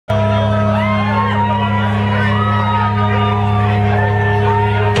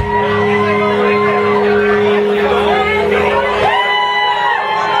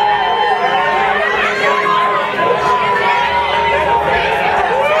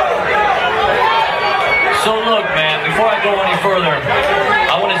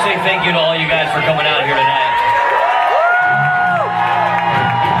for coming out here tonight.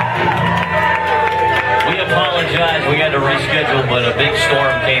 We apologize, we had to reschedule, but a big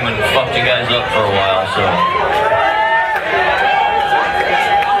storm came and fucked you guys up for a while, so.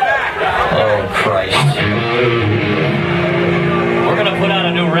 Oh, Christ. We're gonna put out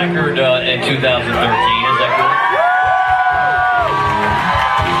a new record in 2013, is that cool?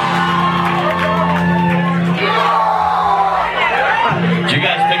 Did you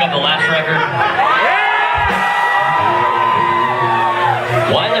guys pick up the last record?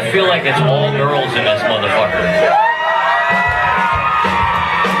 Why does it feel like it's all girls in this motherfucker?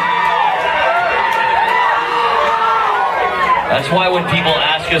 That's why when people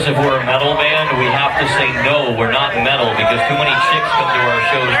ask us if we're a metal band, we have to say no, we're not metal, because too many chicks come to our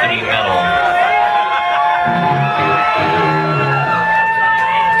shows to be metal.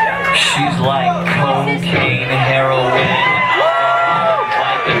 She's like cocaine, heroin,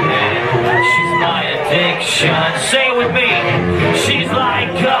 she's my addiction. Say it with me. She's like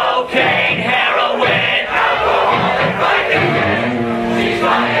cocaine, heroin, alcohol, and Vicodin. She's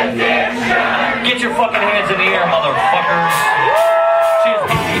my addiction. Get your fucking hands in the air, motherfuckers. She's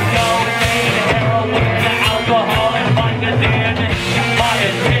like cocaine, heroin, alcohol, and Vicodin. She's my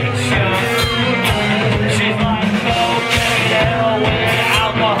addiction. She's like cocaine, heroin,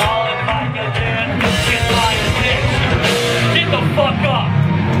 alcohol, and Vicodin. She's my addiction. Get the fuck up.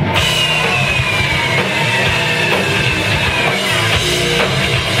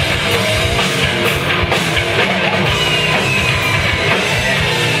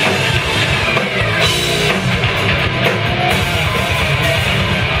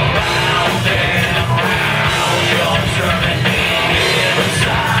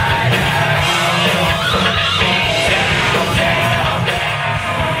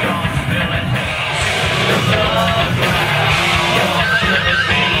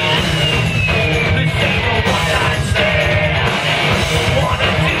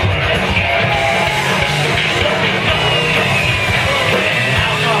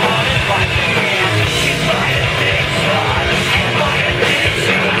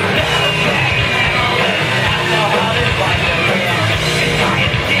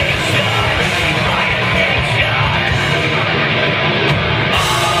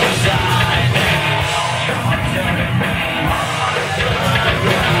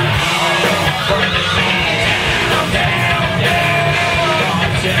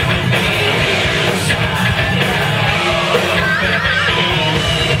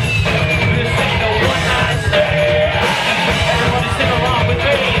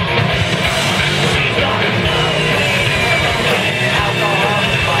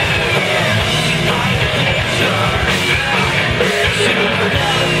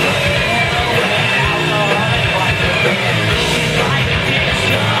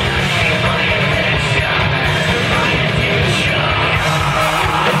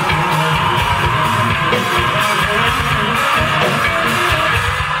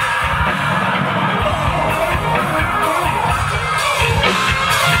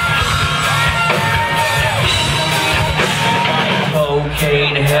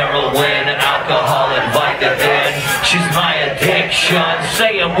 Heroin, alcohol, and Vicodin. She's my addiction.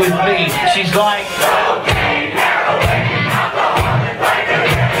 Say it with me. She's like cocaine.